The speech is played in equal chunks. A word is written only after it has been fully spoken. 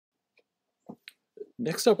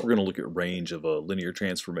Next up, we're going to look at range of a linear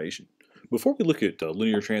transformation. Before we look at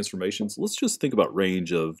linear transformations, let's just think about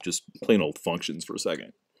range of just plain old functions for a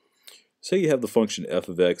second. Say you have the function f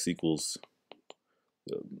of x equals,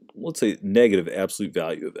 let's say, negative absolute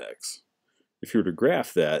value of x. If you were to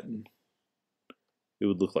graph that, it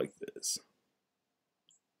would look like this.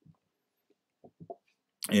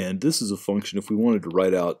 And this is a function, if we wanted to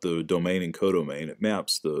write out the domain and codomain, it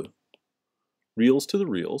maps the reals to the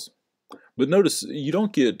reals. But notice, you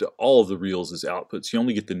don't get all of the reals as outputs. You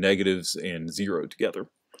only get the negatives and 0 together.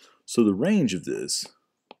 So the range of this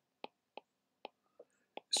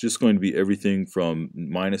is just going to be everything from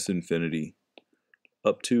minus infinity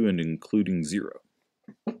up to and including 0.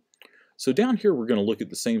 So down here, we're going to look at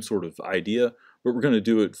the same sort of idea, but we're going to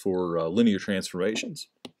do it for linear transformations.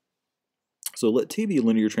 So let T be a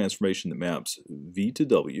linear transformation that maps V to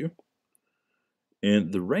W.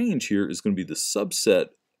 And the range here is going to be the subset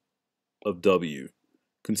of W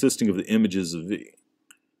consisting of the images of V.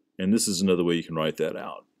 And this is another way you can write that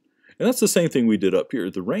out. And that's the same thing we did up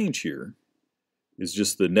here. The range here is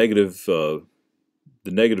just the negative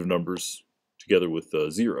numbers together with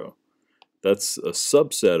 0. That's a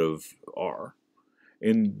subset of R.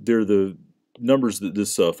 And they're the numbers that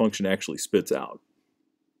this function actually spits out.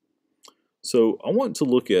 So I want to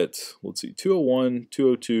look at, let's see, 201,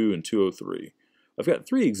 202, and 203. I've got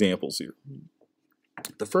 3 examples here.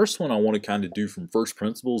 The first one I want to kind of do from first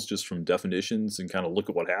principles, just from definitions, and kind of look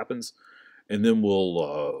at what happens. And then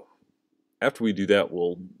we'll, after we do that,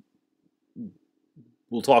 we'll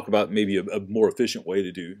talk about maybe a more efficient way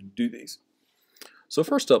to do these. So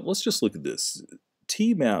first up, let's just look at this.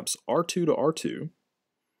 T maps R2 to R2,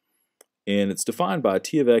 and it's defined by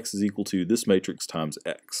T of x is equal to this matrix times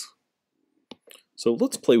x. So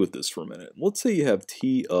let's play with this for a minute. Let's say you have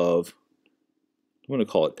T of, I'm going to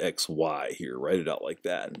call it xy here, write it out like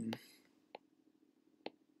that.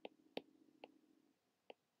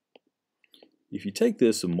 If you take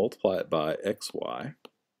this and multiply it by xy,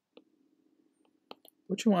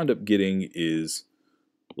 what you wind up getting is,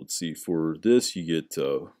 let's see, for this you get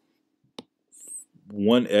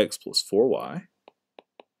 1x plus 4y.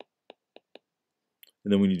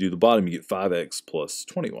 And then when you do the bottom, you get 5x plus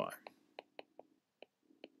 20y.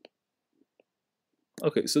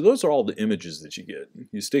 Okay, so those are all the images that you get.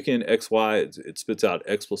 You stick in xy, it spits out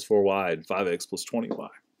x plus 4y and 5x plus 20y.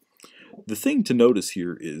 The thing to notice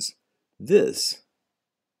here is this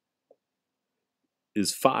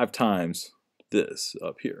is 5 times this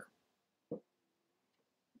up here.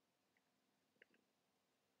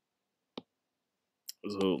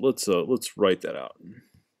 So let's write that out.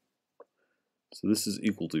 So this is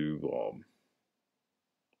equal to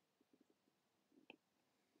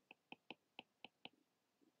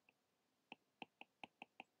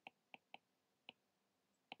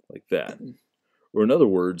like that. Or in other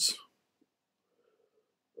words,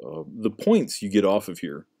 the points you get off of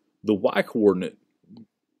here, the y-coordinate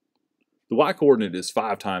is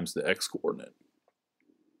 5 times the x-coordinate.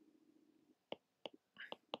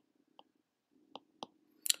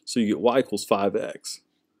 So you get y equals 5x.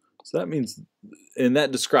 So that means, and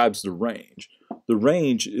that describes the range. The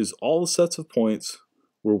range is all the sets of points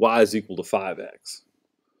where y is equal to 5x.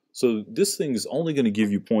 So this thing is only going to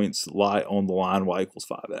give you points that lie on the line y equals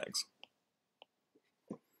 5x.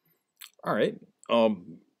 All right,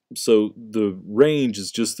 so the range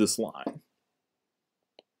is just this line.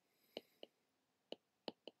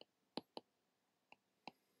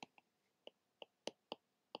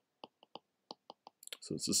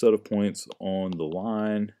 So it's a set of points on the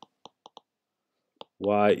line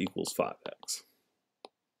y equals 5x.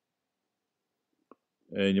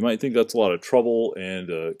 And you might think that's a lot of trouble and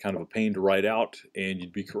kind of a pain to write out, and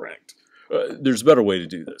you'd be correct. There's a better way to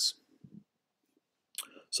do this.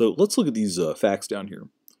 So let's look at these facts down here.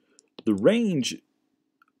 The range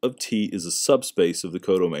of T is a subspace of the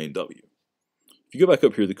codomain W. If you go back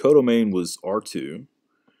up here, the codomain was R2,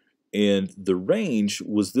 and the range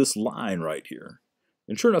was this line right here.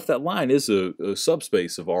 And sure enough, that line is a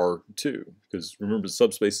subspace of R2, because remember, the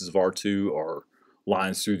subspaces of R2 are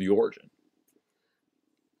lines through the origin.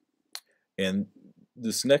 And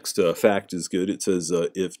this next fact is good. It says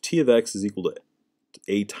if T of x is equal to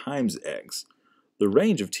A times x, the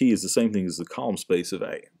range of T is the same thing as the column space of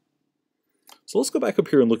A. So let's go back up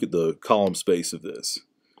here and look at the column space of this.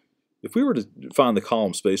 If we were to find the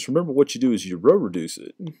column space, remember what you do is you row reduce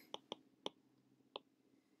it.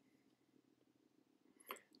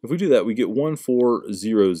 If we do that, we get 1, 4,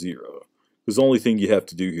 0, 0. Because the only thing you have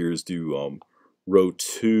to do here is do row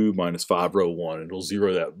 2 minus 5 row 1, and it'll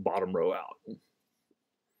zero that bottom row out.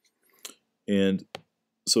 And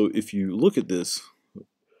so if you look at this,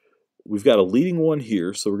 we've got a leading one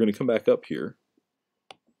here, so we're going to come back up here,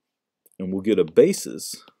 and we'll get a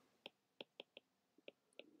basis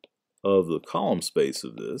of the column space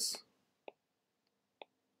of this.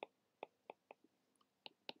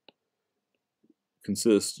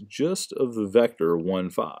 Consists just of the vector 1,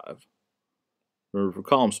 5. Remember, for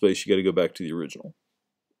column space, you got to go back to the original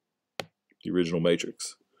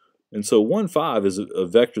matrix. And so 1, 5 is a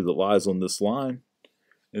vector that lies on this line.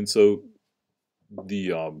 And so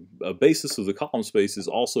the a basis of the column space is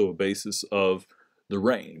also a basis of the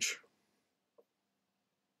range.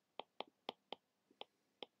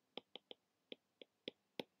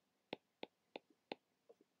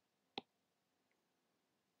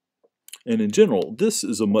 And in general, this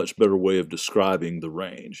is a much better way of describing the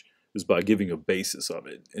range, is by giving a basis of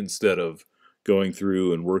it instead of going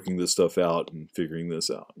through and working this stuff out and figuring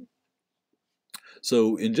this out.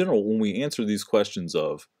 So in general, when we answer these questions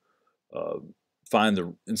of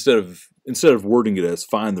instead of wording it as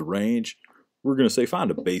find the range, we're going to say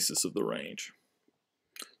find a basis of the range.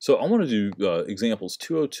 So I want to do examples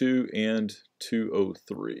 202 and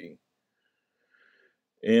 203.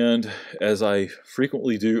 And as I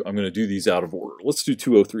frequently do, I'm going to do these out of order. Let's do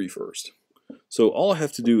 203 first. So all I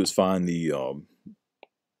have to do is find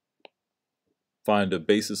a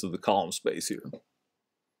basis of the column space here.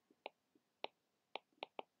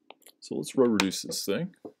 So let's row reduce this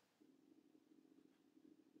thing.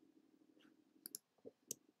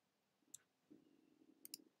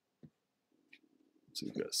 So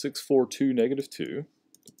we've got 6, 4, 2, negative 2.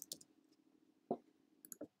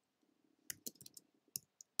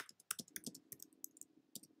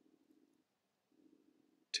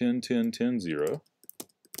 10, 10, 10, 0.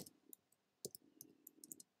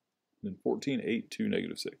 Then 14, 8, 2,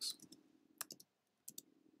 negative 6.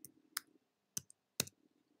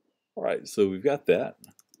 All right, so we've got that.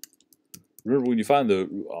 Remember, when you find the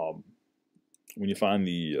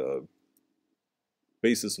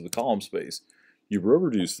basis of the column space, you row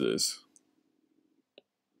reduce this,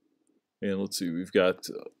 and let's see, we've got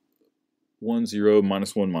 1, 0,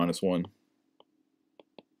 minus 1, minus 1,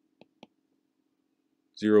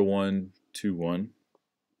 0, 1, 2, 1,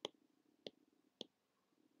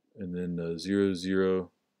 and then 0,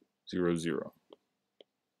 0, 0, 0.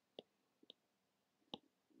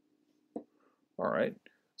 All right,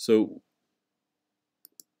 so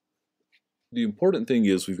the important thing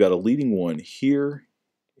is we've got a leading one here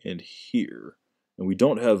and here, and we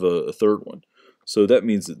don't have a third one. So that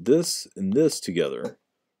means that this and this together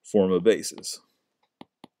form a basis.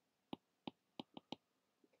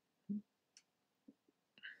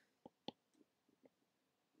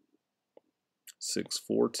 Six,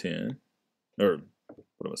 4, 10, or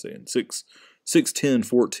what am I saying? 6, 10,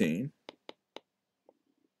 14.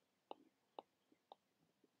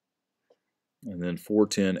 And then 4,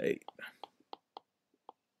 10, 8.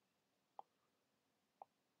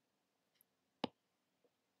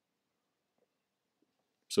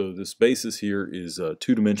 So this basis here is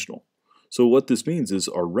two-dimensional. So what this means is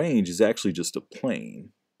our range is actually just a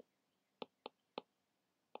plane.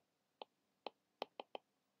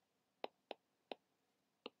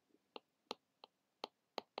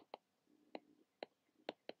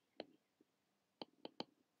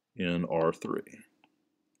 In R3.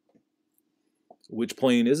 Which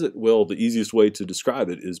plane is it? Well, the easiest way to describe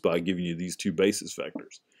it is by giving you these two basis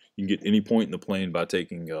vectors. You can get any point in the plane by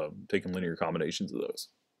taking linear combinations of those.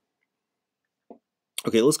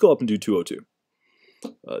 Okay, let's go up and do 202.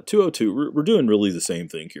 202, we're doing really the same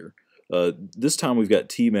thing here. This time we've got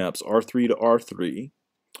T maps R3 to R3.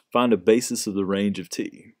 Find a basis of the range of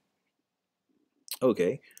T.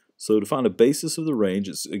 Okay, so to find a basis of the range,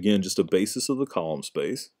 it's again just a basis of the column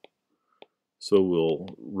space. So we'll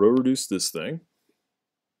row reduce this thing.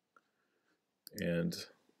 And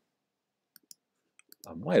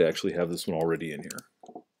I might actually have this one already in here.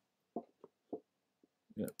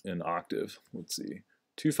 Yeah, in octave. Let's see.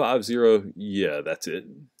 250, yeah, that's it.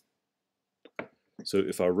 So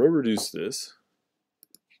if I row reduce this,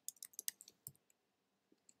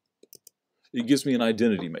 it gives me an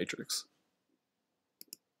identity matrix.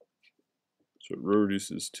 So it row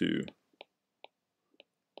reduces to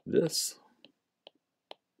this.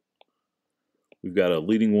 We've got a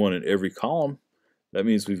leading one in every column. That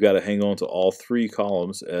means we've got to hang on to all three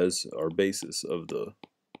columns as our basis of the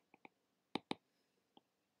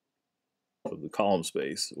column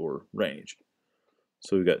space or range.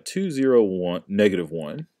 So we've got 2, 0, 1, negative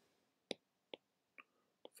 1,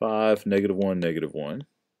 5, negative 1, negative 1,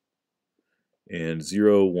 and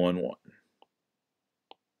 0, 1, 1.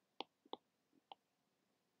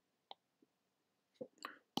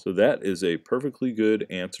 So that is a perfectly good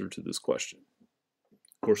answer to this question.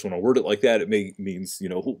 Of course, when I word it like that, it means, you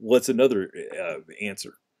know, what's another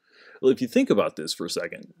answer? Well, if you think about this for a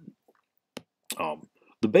second,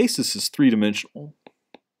 the basis is three-dimensional.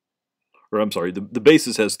 Or I'm sorry, the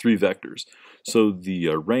basis has three vectors. So the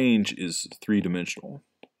range is three-dimensional.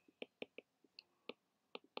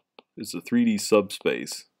 It's a 3D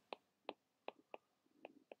subspace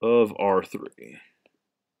of R3.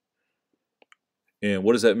 And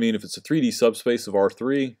what does that mean if it's a 3D subspace of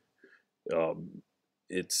R3?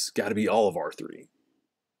 It's got to be all of R3.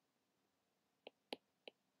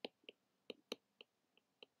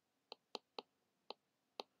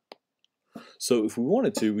 So if we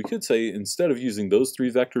wanted to, we could say instead of using those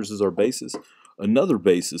three vectors as our basis, another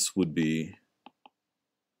basis would be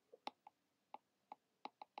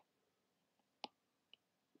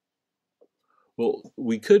well,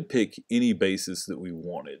 we could pick any basis that we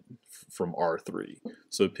wanted from R3.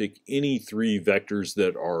 So pick any three vectors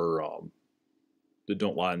that are that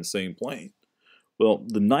don't lie in the same plane. Well,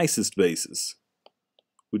 the nicest basis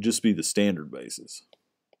would just be the standard basis.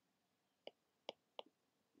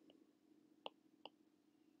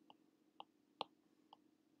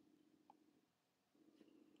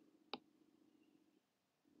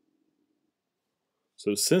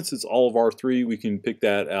 So since it's all of R3, we can pick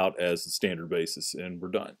that out as the standard basis, and we're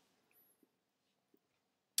done.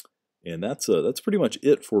 And that's pretty much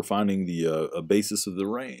it for finding the a basis of the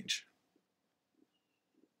range.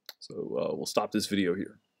 So we'll stop this video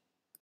here.